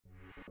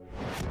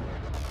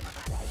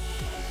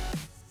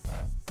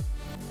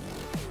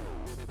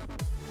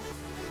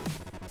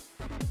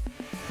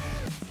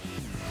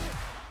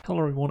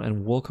Hello everyone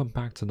and welcome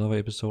back to another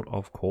episode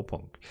of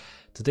Corepunk.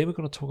 Today we're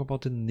going to talk about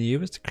the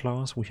newest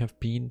class we have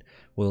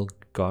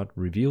got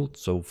revealed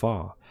so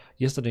far.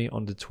 Yesterday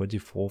on the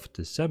 24th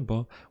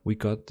December we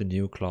got the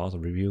new class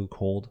revealed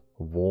called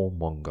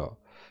Warmonger.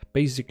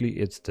 Basically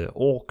it's the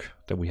orc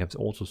that we have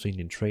also seen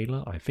in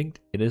trailer. I think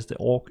it is the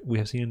orc we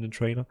have seen in the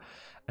trailer,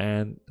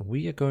 and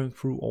we are going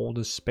through all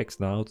the specs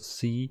now to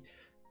see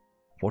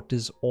what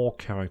this orc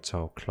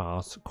character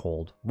class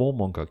called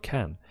Warmonger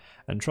can.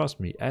 And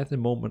trust me, at the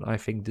moment I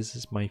think this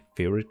is my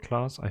favorite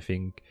class. I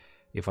think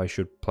if I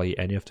should play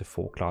any of the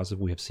 4 classes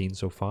we have seen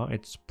so far,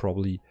 it's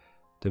probably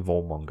the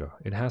Warmonger.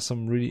 It has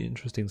some really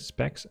interesting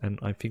specs and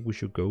I think we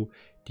should go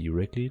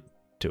directly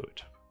to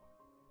it.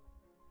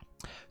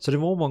 So the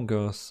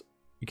Warmongers,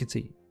 you can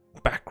see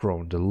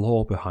background, the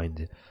lore behind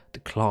it. The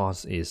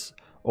class is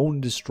only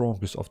the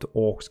strongest of the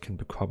orcs can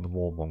become a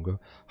Warmonger,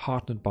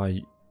 hardened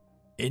by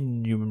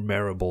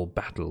innumerable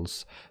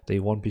battles. They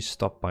won't be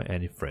stopped by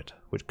any threat.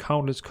 With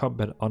countless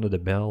combat under the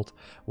belt,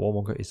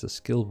 Warmonger is a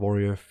skilled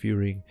warrior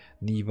fearing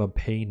neither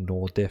pain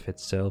nor death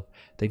itself.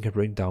 They can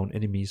bring down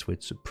enemies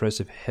with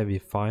suppressive heavy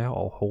fire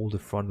or hold the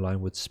front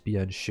line with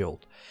spear and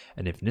shield.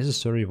 And if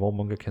necessary,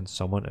 Warmonger can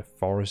summon a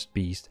forest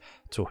beast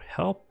to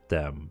help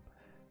them.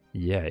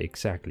 Yeah,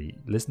 exactly.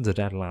 Listen to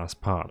that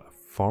last part. A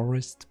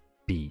forest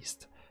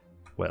beast.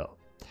 Well,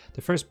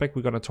 the first spec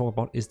we're going to talk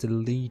about is the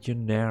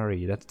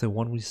Legionary. That's the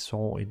one we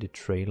saw in the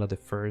trailer, the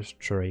first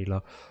trailer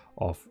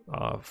of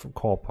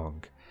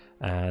Corepunk.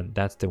 And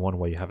that's the one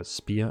where you have a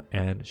spear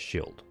and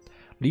shield.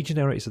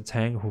 Legionary is a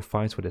tank who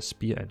fights with a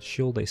spear and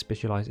shield. They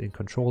specialize in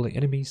controlling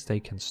enemies. They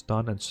can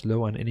stun and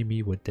slow an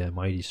enemy with their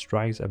mighty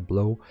strikes and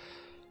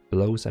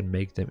blows and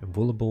make them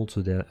invulnerable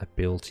to their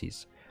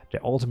abilities.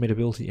 Their ultimate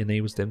ability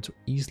enables them to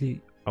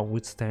easily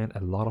withstand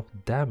a lot of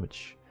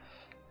damage.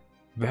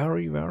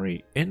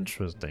 Very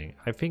interesting.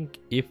 I think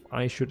if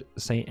I should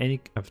say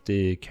any of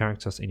the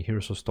characters in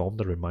Heroes of Storm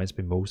that reminds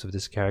me most of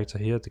this character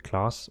here, the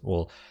class,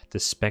 well, the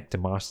spec, the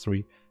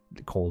mastery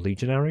called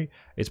Legionary,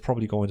 it's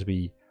probably going to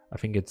be, I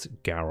think it's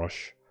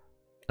Garrosh,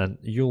 and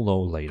you'll know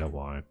later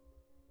why.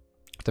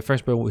 The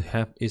first spell we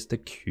have is the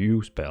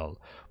Q spell.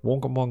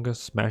 Warmonger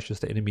smashes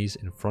the enemies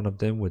in front of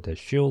them with their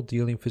shield,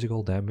 dealing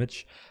physical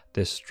damage.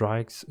 Their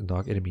strikes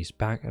knock enemies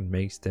back and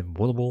makes them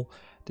vulnerable.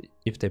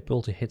 If the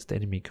ability hits the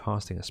enemy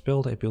casting a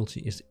spell, the ability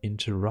is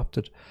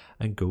interrupted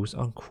and goes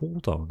on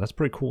cooldown. That's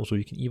pretty cool. So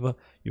you can either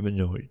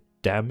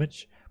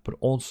damage, but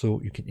also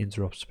you can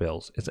interrupt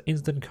spells. It's an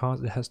instant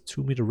cast. It has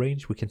 2 meter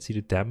range. We can see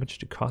the damage,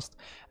 the cost,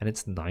 and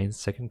it's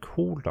 9-second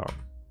cooldown.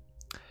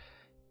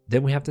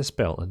 Then we have the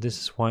spell, and this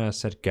is why I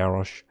said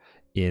Garrosh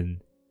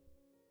in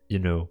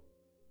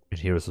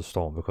Heroes of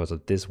Storm, because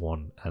of this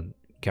one, and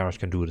Garrosh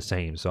can do the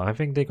same. So I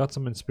think they got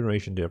some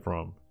inspiration there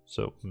from.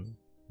 So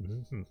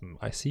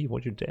I see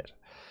what you did.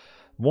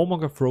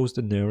 Warmonger throws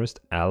the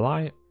nearest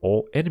ally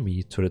or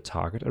enemy to the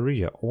target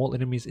area. All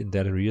enemies in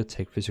that area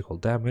take physical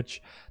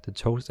damage. The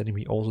toast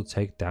enemy also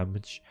take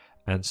damage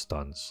and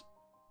stuns.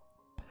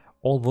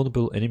 All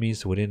vulnerable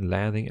enemies within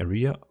landing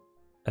area.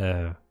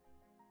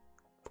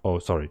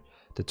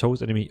 The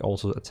toast enemy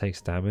also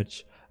takes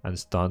damage and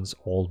stuns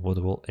all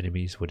vulnerable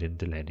enemies within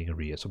the landing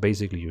area. So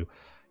basically you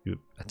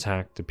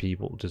attack the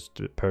people, just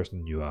the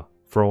person you are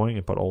throwing,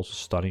 but also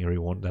stunning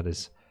everyone that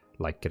is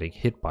like getting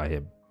hit by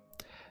him.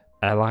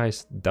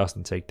 Allies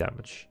doesn't take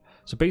damage.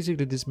 So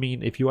basically this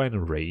means if you are in a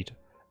raid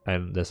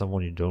and there's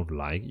someone you don't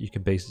like, you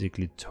can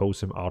basically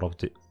toss him out of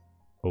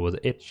over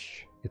the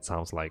edge. It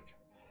sounds like,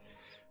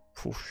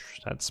 whoosh,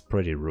 that's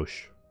pretty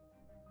rush.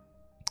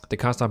 The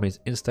cast time is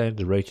instant,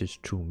 the range is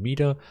 2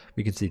 meter.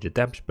 We can see the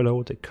damage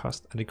below, the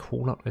cost, and the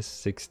cooldown is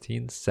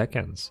 16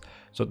 seconds.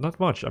 So not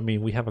much. I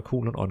mean, we have a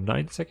cooldown on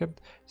 9 seconds,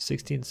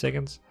 16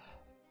 seconds.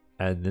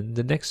 And then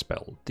the next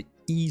spell, the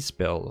E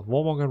spell.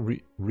 Warmonger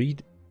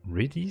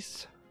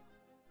readies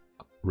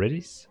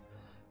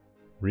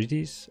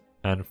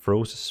and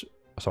throws.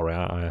 Sorry,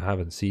 I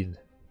haven't seen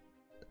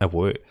a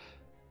word.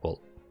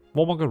 Well,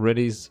 Warmonger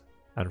readies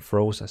and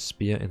throws a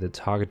spear in the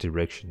target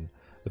direction.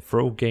 The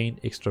throw gains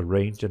extra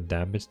range and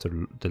damage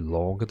the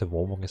longer the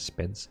Warmonger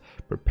spends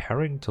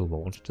preparing to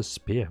launch the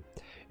spear.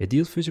 It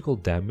deals physical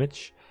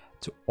damage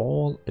to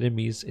all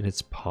enemies in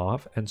its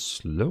path and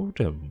slow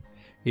them.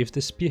 If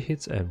the spear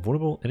hits a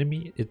vulnerable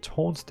enemy, it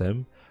taunts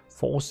them,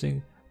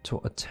 forcing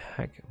to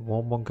attack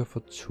Warmonger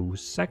for 2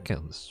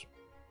 seconds.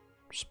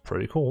 It's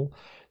pretty cool.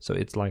 So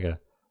it's like a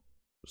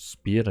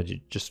spear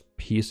that just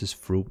pierces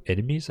through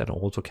enemies and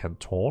also can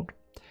taunt.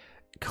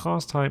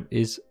 Cast time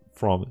is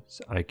from,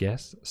 I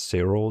guess,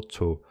 0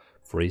 to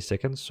 3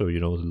 seconds. So the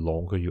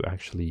longer you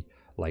actually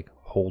like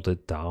hold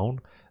it down,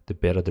 the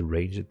better the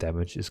range of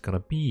damage is gonna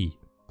be.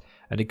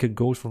 And it can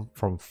go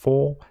from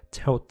 4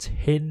 to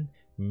 10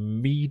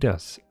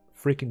 meters.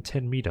 Freaking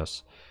 10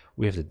 meters.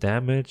 We have the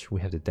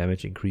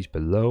damage increase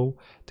below,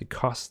 the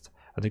cost,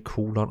 and the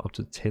cooldown up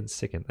to 10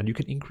 seconds. And you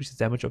can increase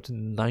the damage up to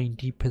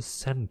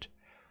 90%.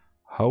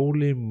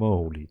 Holy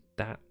moly,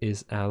 that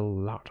is a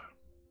lot.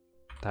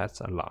 That's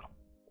a lot.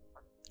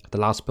 The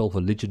last spell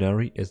for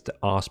Legionary is the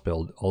R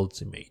spell, the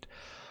Ultimate.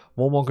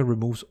 Warmonger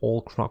removes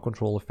all crowd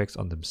control effects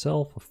on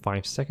themselves for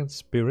 5 seconds.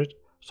 Spirit,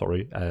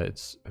 sorry,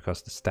 it's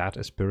because the stat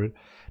is Spirit.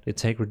 They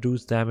take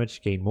reduced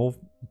damage, gain more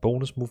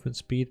bonus movement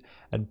speed,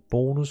 and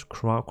bonus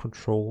crowd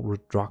control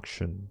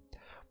reduction.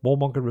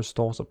 Warmonger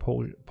restores a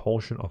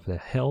portion of their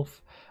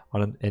health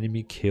on an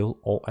enemy kill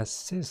or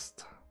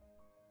assist.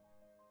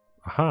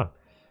 Aha,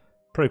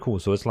 pretty cool.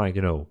 So it's like,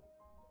 you know,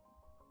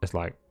 it's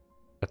like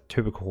a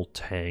typical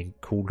tank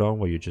cooldown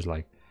where you just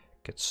like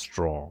get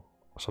strong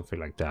or something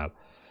like that.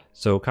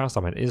 So cast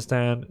time and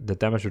instant, the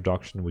damage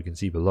reduction we can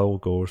see below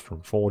goes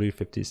from 40,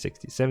 50,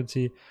 60,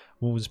 70.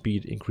 Movement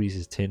speed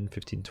increases 10,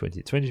 15,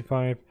 20,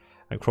 25.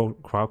 And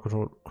crowd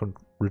control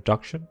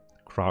reduction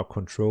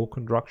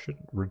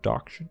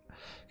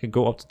can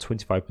go up to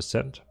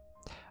 25%.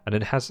 And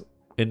it has,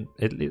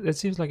 it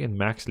seems like in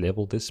max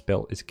level, this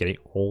spell is getting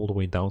all the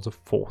way down to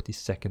 40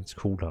 seconds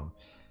cooldown.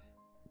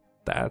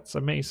 That's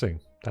amazing.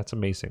 That's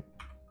amazing.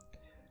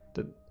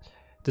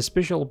 The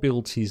special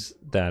abilities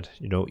that,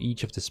 you know,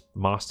 each of the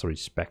mastery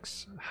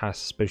specs has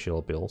special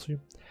ability.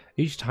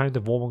 Each time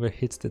the Warmonger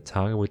hits the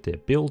target with the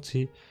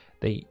ability,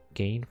 they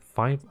gain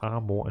 5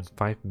 armor and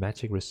 5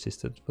 magic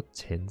resistance for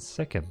 10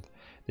 seconds.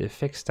 The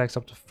effect stacks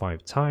up to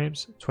 5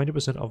 times.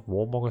 20% of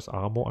Warmonger's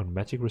armor and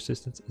magic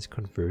resistance is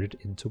converted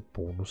into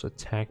bonus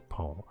attack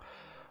power.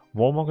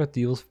 Warmonger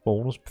deals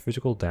bonus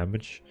physical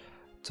damage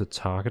to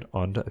target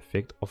under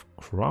effect of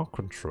crowd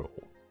control.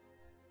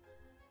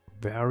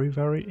 Very,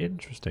 very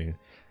interesting.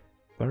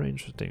 Very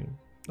interesting.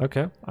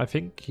 Okay, I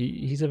think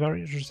he's a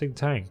very interesting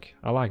tank.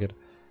 I like it.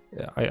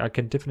 I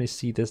can definitely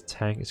see this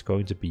tank is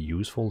going to be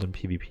useful in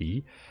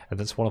PvP, and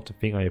that's one of the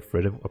things I have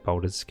read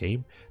about this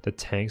game, that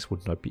tanks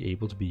would not be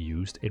able to be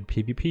used in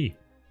PvP.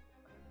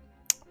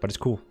 But it's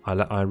cool.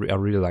 I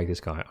really like this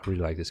guy. I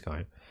really like this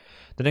guy.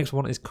 The next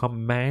one is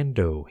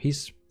Commando.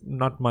 He's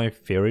not my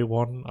favorite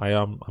one.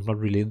 I'm not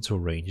really into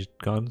ranged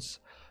guns,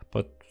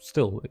 but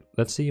still,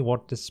 let's see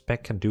what this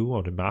spec can do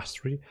on the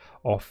mastery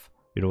of,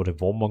 you know, the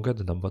Warmonger,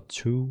 the number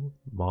 2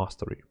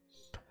 mastery.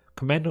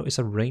 Commando is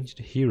a ranged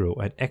hero,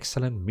 an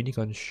excellent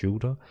minigun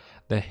shooter.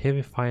 Their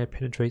heavy fire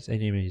penetrates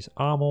enemies'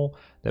 armor.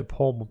 Their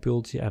poor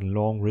mobility and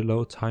long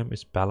reload time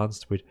is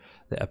balanced with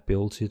their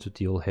ability to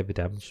deal heavy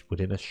damage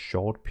within a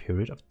short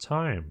period of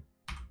time.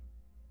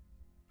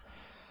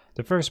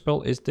 The first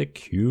spell is the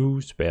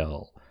Q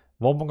spell.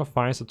 Warmonger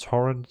fires a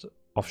torrent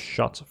of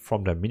shots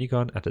from their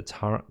minigun at the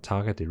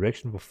target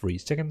direction for 3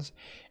 seconds.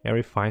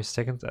 Every 5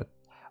 seconds,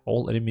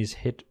 all enemies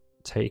hit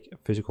take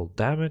physical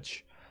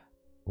damage.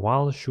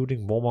 While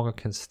shooting, Warmonger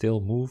can still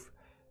move,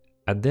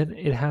 and then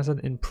it has an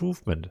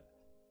improvement.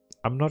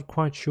 I'm not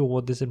quite sure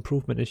what this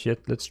improvement is yet.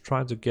 Let's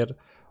try to get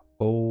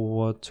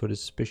over to the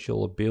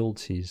special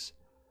abilities.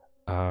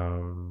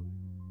 No,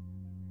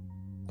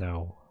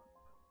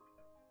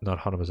 not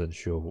 100%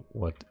 sure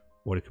what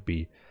it could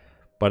be,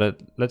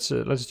 but let's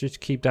just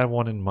keep that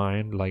one in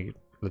mind. Like,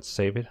 let's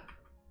save it.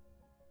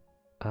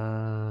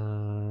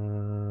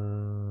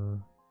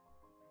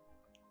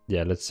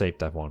 Yeah, let's save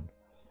that one.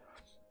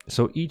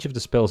 So each of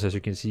the spells, as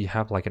you can see,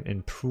 have like an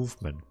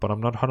improvement, but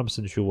I'm not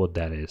 100% sure what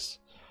that is.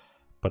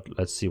 But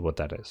let's see what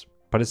that is.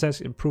 But it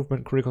says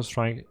improvement, critical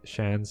strike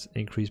chance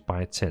increased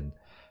by 10.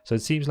 So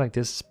it seems like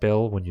this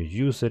spell, when you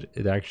use it,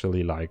 it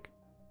actually like,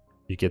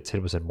 you get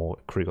 10% more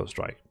critical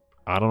strike.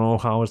 I don't know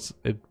how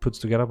it puts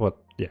together, but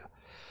yeah.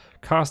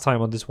 Cast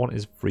time on this one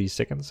is 3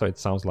 seconds, so it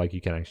sounds like you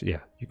can actually,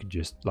 yeah, you can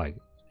just like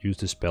use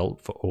the spell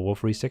for over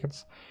 3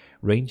 seconds.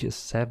 Range is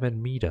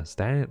 7 meters.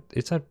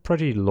 It's a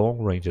pretty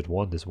long ranged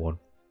one, this one.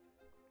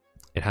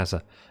 It has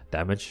a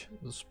damage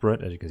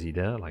spread, as you can see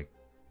there, like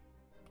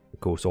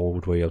it goes all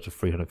the way up to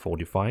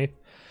 345.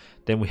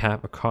 Then we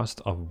have a cost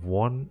of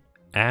 1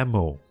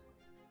 ammo.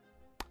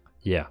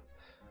 Yeah,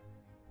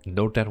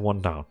 note that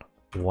one down.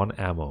 1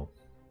 ammo.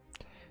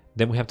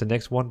 Then we have the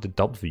next one, the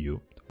W.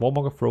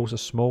 Warmonger throws a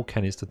smoke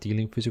canister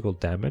dealing physical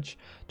damage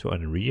to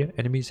an area.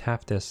 Enemies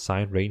have their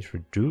sight range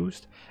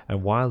reduced,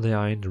 and while they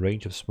are in the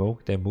range of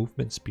smoke, their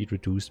movement speed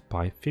reduced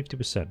by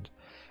 50%.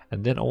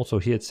 And then also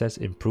here it says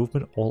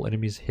improvement, all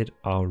enemies hit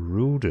are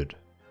rooted.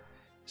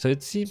 So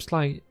it seems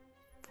like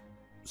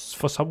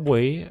for some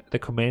way the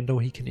Commando,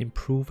 he can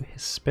improve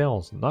his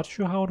spells. Not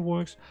sure how it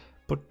works,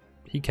 but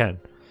he can.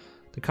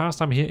 The cast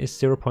time here is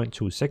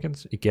 0.2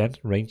 seconds. Again,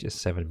 range is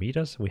 7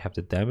 meters. We have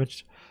the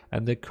damage,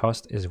 and the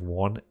cost is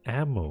 1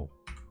 ammo.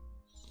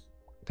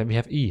 Then we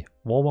have E.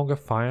 Warmonger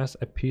fires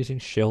a piercing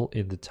shell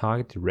in the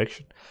target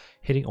direction,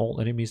 hitting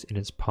all enemies in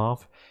its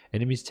path.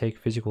 Enemies take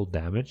physical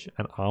damage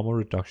and armor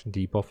reduction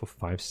debuff for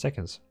 5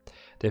 seconds.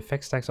 The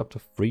effect stacks up to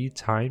 3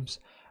 times,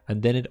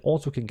 and then it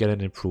also can get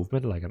an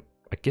improvement, like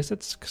I guess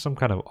it's some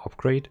kind of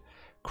upgrade.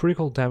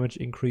 Critical damage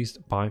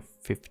increased by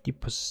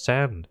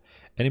 50%.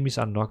 Enemies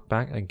are knocked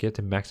back and get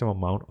the maximum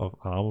amount of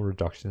armor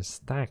reduction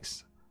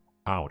stacks.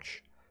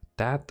 Ouch.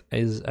 That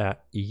is an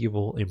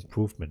evil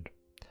improvement.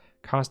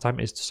 Cast time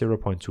is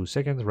 0.2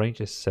 seconds,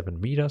 range is 7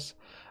 meters,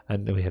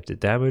 and then we have the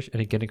damage,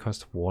 and again it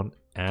costs 1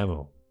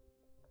 ammo.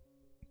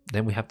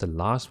 Then we have the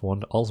last one,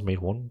 the ultimate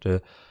one,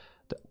 the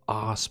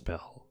R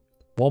spell.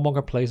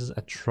 Warmonger places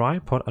a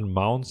tripod and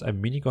mounts a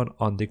minigun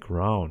on the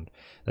ground.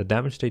 The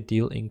damage they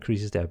deal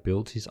increases, their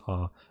abilities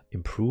are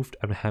improved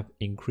and have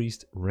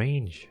increased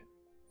range.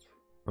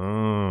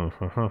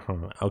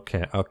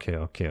 Okay.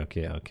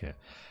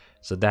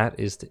 So that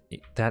is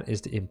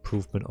the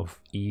improvement of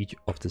each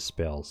of the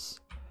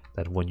spells.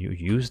 That when you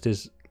use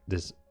this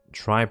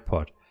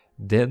tripod,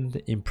 then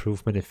the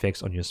improvement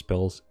effects on your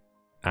spells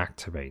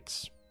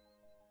activates.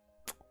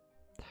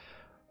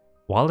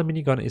 While the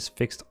minigun is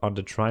fixed on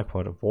the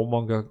tripod,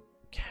 Warmonger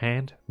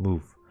can't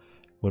move.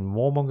 When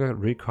Warmonger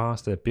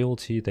recasts the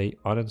ability, they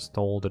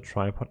uninstall the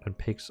tripod and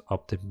picks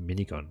up the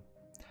minigun.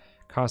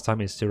 Cast time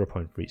is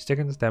 0.3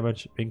 seconds,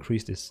 damage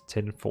increased is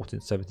 10,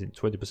 14, 17,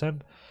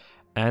 20%,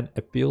 and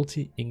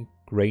ability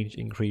range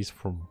increase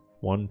from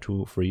 1,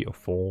 2, 3, or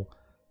 4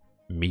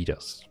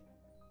 meters.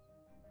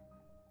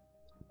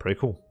 Pretty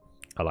cool.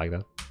 I like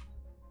that.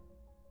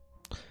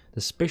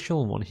 The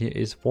special one here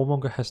is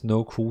Warmonger has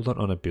no cooldown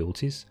on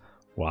abilities.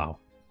 Wow.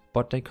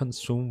 But they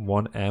consume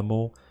 1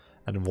 ammo,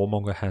 and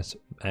Warmonger has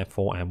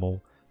 4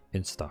 ammo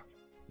in stock.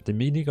 The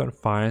minigun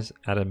fires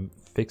at a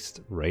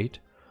fixed rate.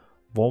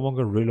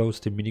 Warmonger reloads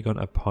the minigun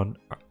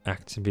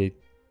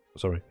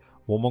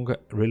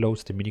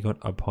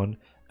upon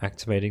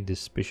activating this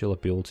special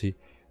ability.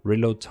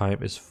 Reload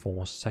time is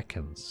 4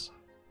 seconds.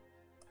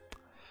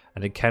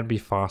 And it can be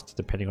fast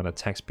depending on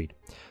attack speed.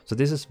 So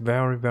this is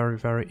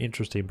very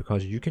interesting,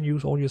 because you can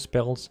use all your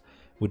spells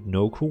with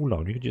no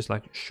cooldown. You can just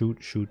like shoot.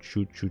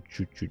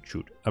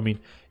 I mean,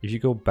 if you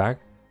go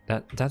back,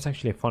 that's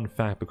actually a fun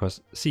fact,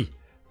 because see,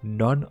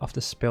 none of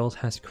the spells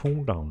has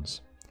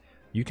cooldowns.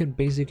 You can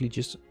basically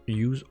just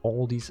use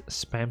all these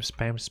spam,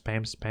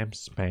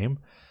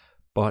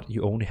 but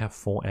you only have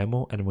 4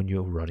 ammo, and when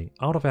you're running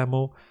out of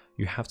ammo,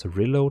 you have to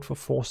reload for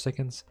 4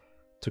 seconds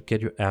to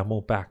get your ammo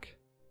back.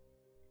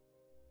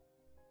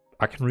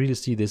 I can really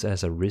see this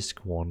as a risk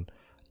one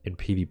in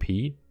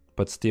PvP,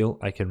 but still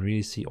I can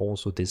really see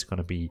also this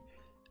gonna be,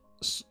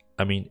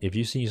 I mean, if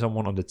you see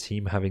someone on the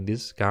team having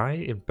this guy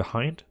in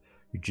behind,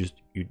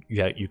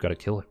 you gotta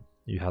kill him.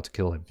 You have to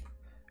kill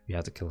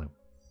him.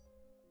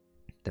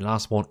 The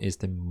last one is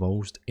the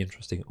most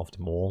interesting of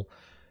them all.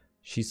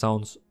 She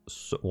sounds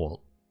so,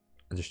 well,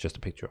 it's just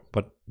a picture,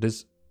 but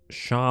this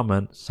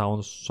shaman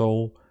sounds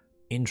so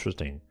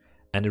interesting,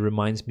 and it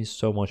reminds me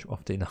so much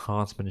of the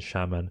enhancement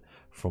shaman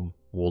from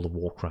World of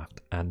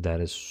Warcraft, and that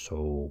is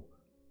so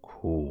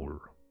cool.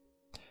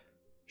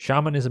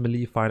 Shaman is a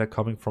melee fighter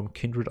coming from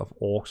kindred of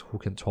orcs who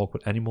can talk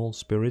with animal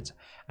spirits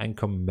and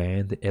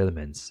command the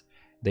elements.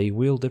 They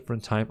wield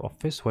different type of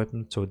fist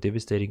weapons to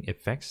devastating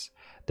effects.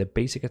 Their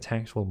basic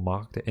attacks will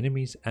mark the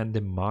enemies, and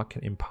the mark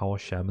can empower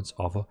shamans'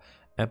 other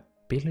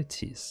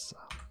abilities.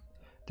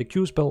 The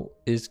Q spell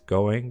is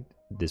going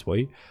this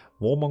way.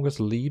 Warmongers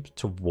leap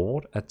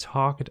toward a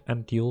target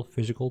and deal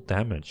physical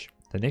damage.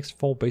 The next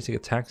 4 basic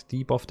attacks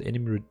debuff the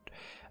enemy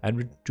and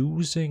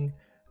reducing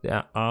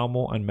their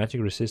armor and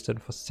magic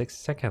resistance for 6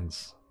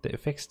 seconds. The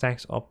effect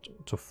stacks up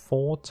to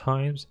 4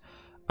 times.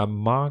 A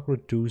mark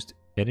reduced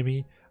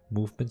enemy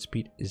movement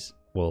speed is,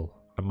 well,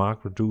 a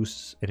mark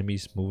reduces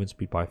enemies movement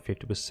speed by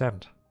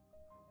 50%.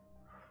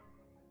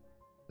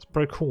 It's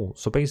pretty cool.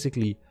 So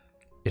basically,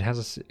 it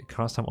has a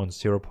cast time on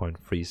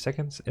 0.3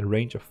 seconds, a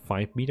range of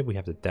 5 meters. We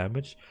have the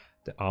damage,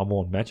 the armor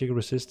and magic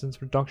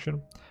resistance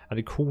reduction, and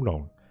the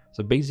cooldown.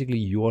 So basically,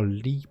 you are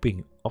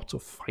leaping up to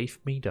 5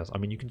 meters. I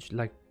mean, you can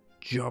like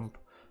jump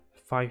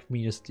 5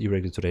 meters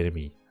directly to the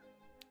enemy.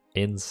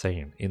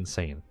 Insane.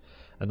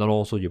 And then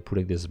also you're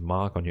putting this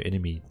mark on your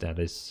enemy.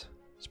 It's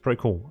pretty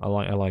cool. I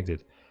like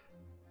it.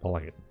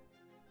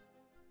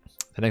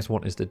 The next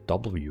one is the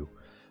W.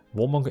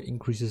 Warmonger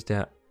increases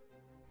their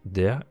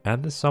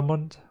and the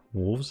summoned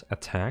wolf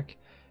attack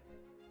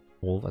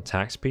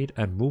speed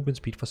and movement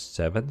speed for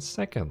 7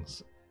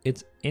 seconds.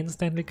 It's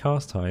instantly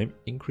cast time,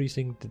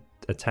 increasing the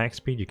attack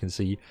speed. You can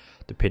see,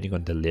 depending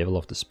on the level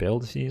of the spell,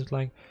 it seems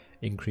like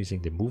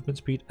increasing the movement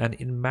speed, and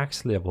in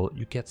max level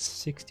you get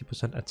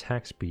 60%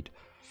 attack speed.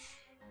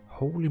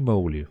 Holy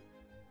moly.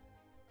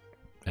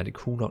 And the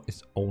cooldown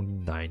is only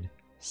 9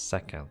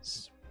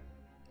 seconds.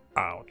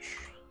 Ouch.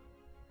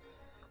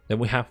 Then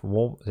we have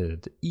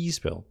the E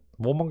spell.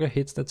 Warmonger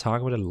hits the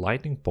target with a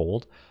lightning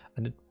bolt,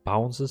 and it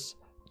bounces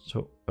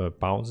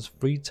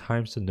 3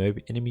 times the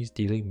nearby enemies,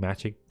 dealing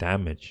magic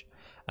damage.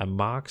 A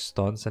mark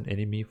stuns an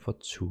enemy for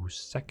 2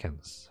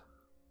 seconds.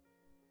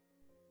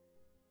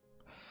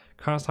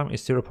 Cast time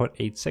is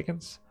 0.8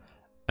 seconds,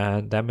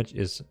 and damage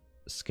is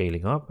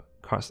scaling up.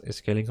 Cost is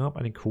scaling up,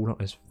 and the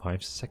cooldown is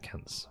 5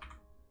 seconds.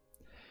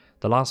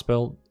 The last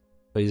spell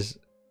is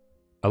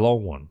a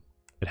long one.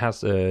 It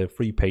has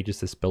 3 pages,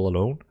 the spell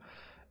alone.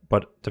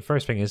 But the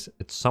first thing is,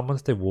 it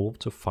summons the wolf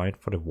to fight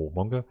for the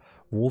Warmonger.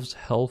 Wolf's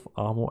health,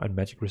 armor, and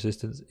magic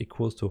resistance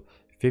equals to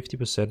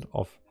 50%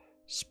 of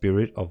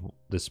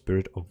the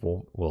spirit of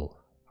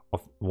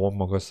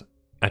Warmonger's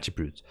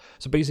attributes.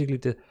 So basically,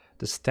 the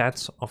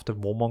stats of the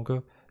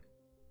Warmonger,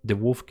 the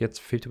wolf gets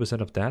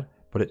 50% of that,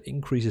 but it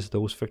increases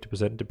those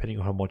 50% depending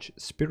on how much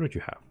spirit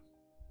you have.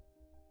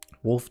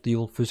 Wolf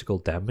deal physical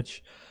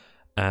damage,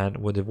 And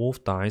when the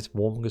wolf dies,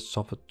 Warmongers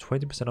suffer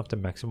 20% of the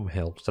maximum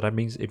health. So that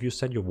means if you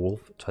send your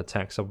wolf to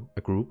attack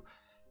a group,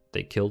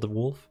 they kill the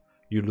wolf,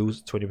 you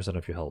lose 20%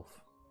 of your health.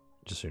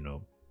 Just so you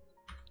know.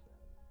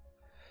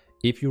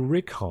 If you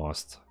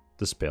recast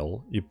the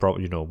spell, you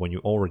probably know when you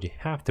already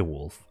have the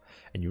wolf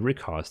and you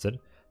recast it,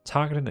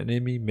 targeting an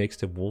enemy makes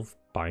the wolf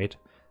bite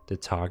the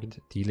target,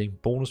 dealing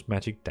bonus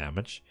magic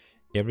damage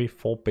every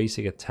 4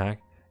 basic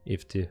attack.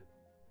 If the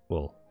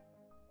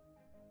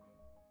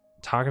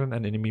targeting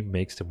an enemy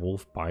makes the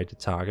wolf bite the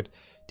target,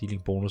 dealing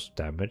bonus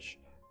damage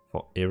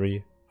for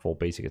every 4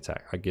 basic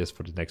attack. I guess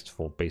for the next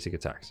 4 basic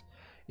attacks.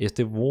 If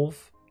the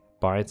wolf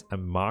bites a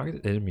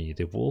marked enemy,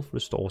 the wolf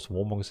restores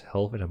Warmonger's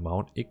health in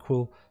amount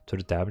equal to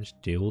the damage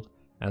dealt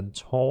and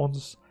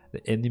taunts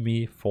the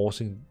enemy,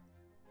 forcing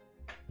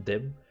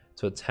them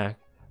to attack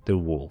the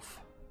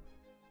wolf.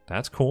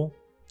 That's cool.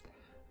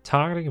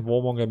 Targeting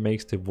Warmonger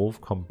makes the wolf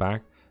come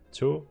back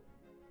to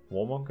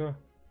Warmonger.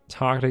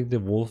 Targeting the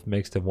wolf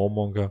makes the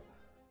Warmonger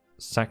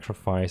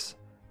sacrifice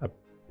a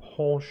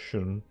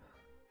portion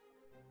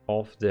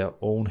of their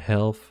own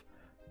health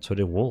to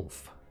the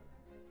wolf.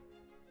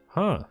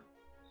 Huh.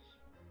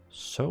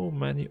 So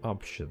many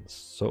options.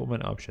 So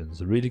many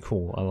options. Really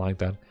cool. I like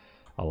that.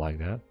 I like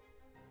that.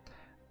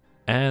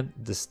 And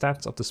the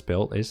stats of the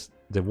spell is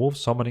the wolf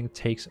summoning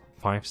takes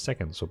 5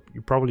 seconds. So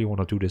you probably want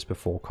to do this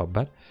before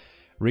combat.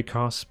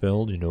 Recast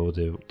spell, you know,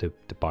 the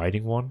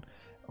biting one,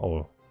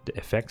 or the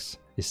effects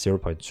is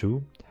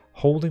 0.2.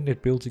 Holding the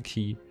ability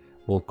key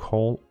will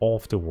call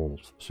off the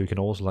wolf. So you can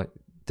also like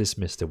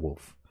dismiss the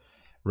wolf.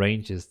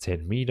 Range is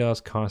 10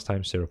 meters. Cast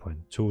time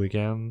 0.2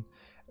 again.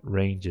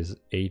 Range is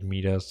 8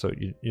 meters. So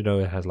you know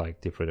it has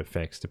like different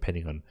effects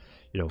depending on,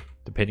 you know,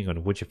 depending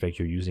on which effect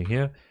you're using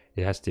here.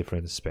 It has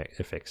different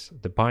effects.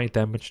 The bite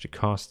damage, the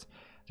cost,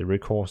 the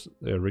recast,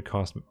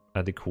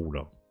 and the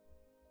cooldown.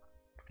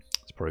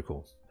 It's pretty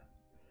cool.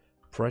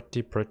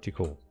 Pretty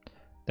cool.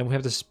 Then we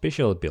have the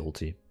special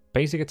ability.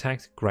 Basic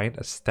attacks grant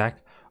a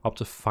stack up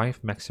to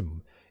 5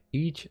 maximum.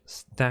 Each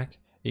stack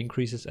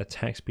increases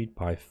attack speed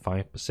by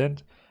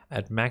 5%.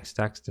 At max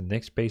stacks, the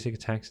next basic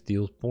attack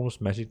deals bonus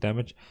magic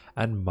damage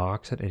and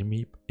marks an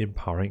enemy,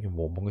 empowering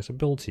Warmonger's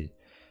ability.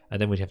 And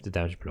then we have the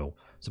damage blow.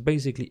 So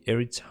basically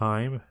every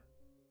time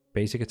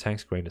basic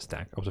attacks grant a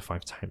stack up to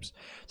 5 times.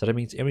 So that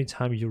means every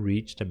time you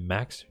reach the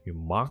max, you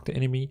mark the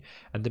enemy,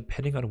 and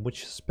depending on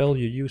which spell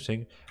you're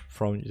using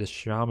from the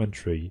shaman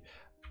tree,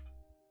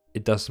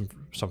 it does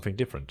something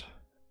different.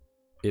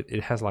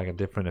 It has like a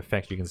different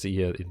effect. You can see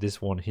here in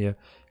this one here,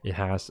 it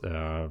has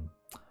the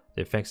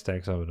effect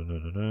stacks of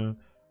the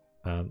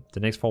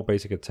next 4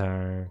 basic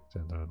attack.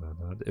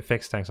 The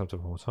effect stacks up to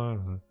 4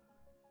 times.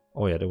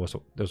 Oh yeah, there was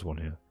one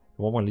here.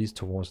 The one leads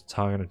towards the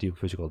target and deal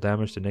physical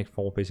damage. The next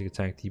 4 basic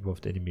attack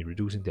debuff the enemy,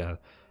 reducing their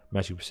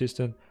magic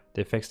resistance.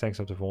 The effect stacks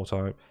up to 4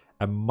 times.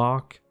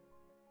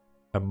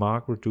 A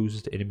mark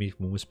reduces the enemy's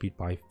movement speed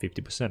by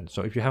 50%.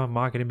 So if you have a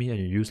mark enemy and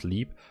you use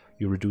leap,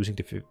 you're reducing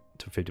to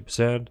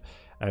 50%.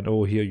 And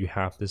over here you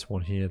have this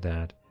one here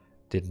that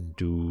didn't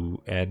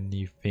do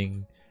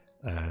anything.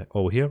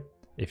 Over here,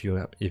 if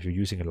you're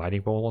using a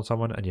lightning bolt on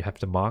someone and you have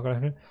the mark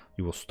on him,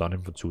 you will stun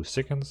him for 2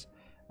 seconds.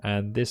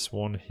 And this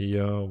one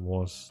here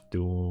was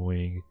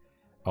doing,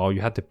 oh,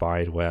 you had the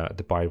bite, where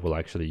the bite will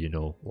actually, you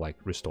know, like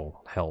restore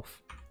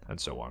health and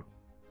so on.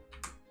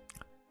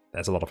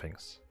 That's a lot of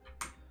things.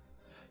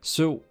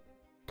 So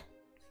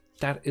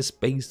that is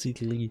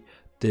basically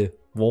the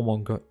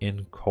Warmonger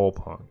in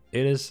Corepunk.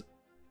 It is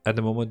at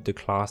the moment the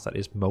class that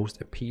is most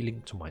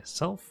appealing to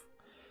myself.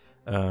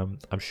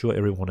 I'm sure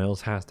everyone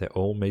else has their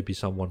own, maybe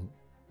someone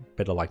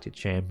better like the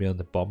champion,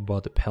 the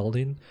bomber, the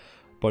paladin,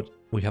 but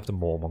we have the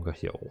Warmonger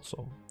here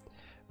also.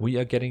 We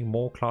are getting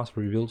more class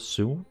reveals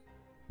soon.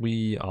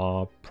 We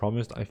are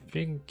promised, I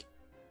think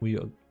we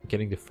are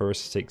getting the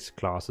first 6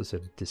 classes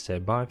in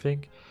December, I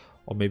think,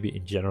 or maybe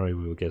in January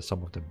we will get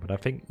some of them, but I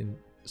think in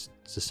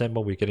December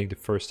we're getting the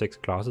first 6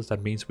 classes.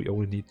 That means we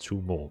only need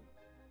 2 more.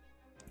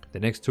 The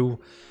next 2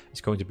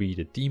 is going to be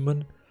the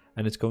demon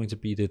and it's going to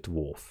be the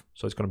dwarf.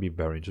 So it's going to be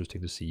very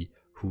interesting to see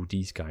who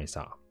these guys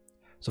are.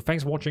 So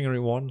thanks for watching,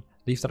 everyone.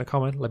 Leave that a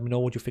comment. Let me know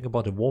what you think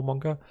about the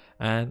Warmonger.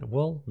 And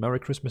well, Merry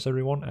Christmas,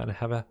 everyone, and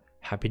have a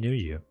Happy New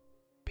Year.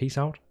 Peace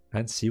out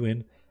and see you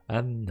in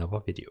another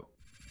video.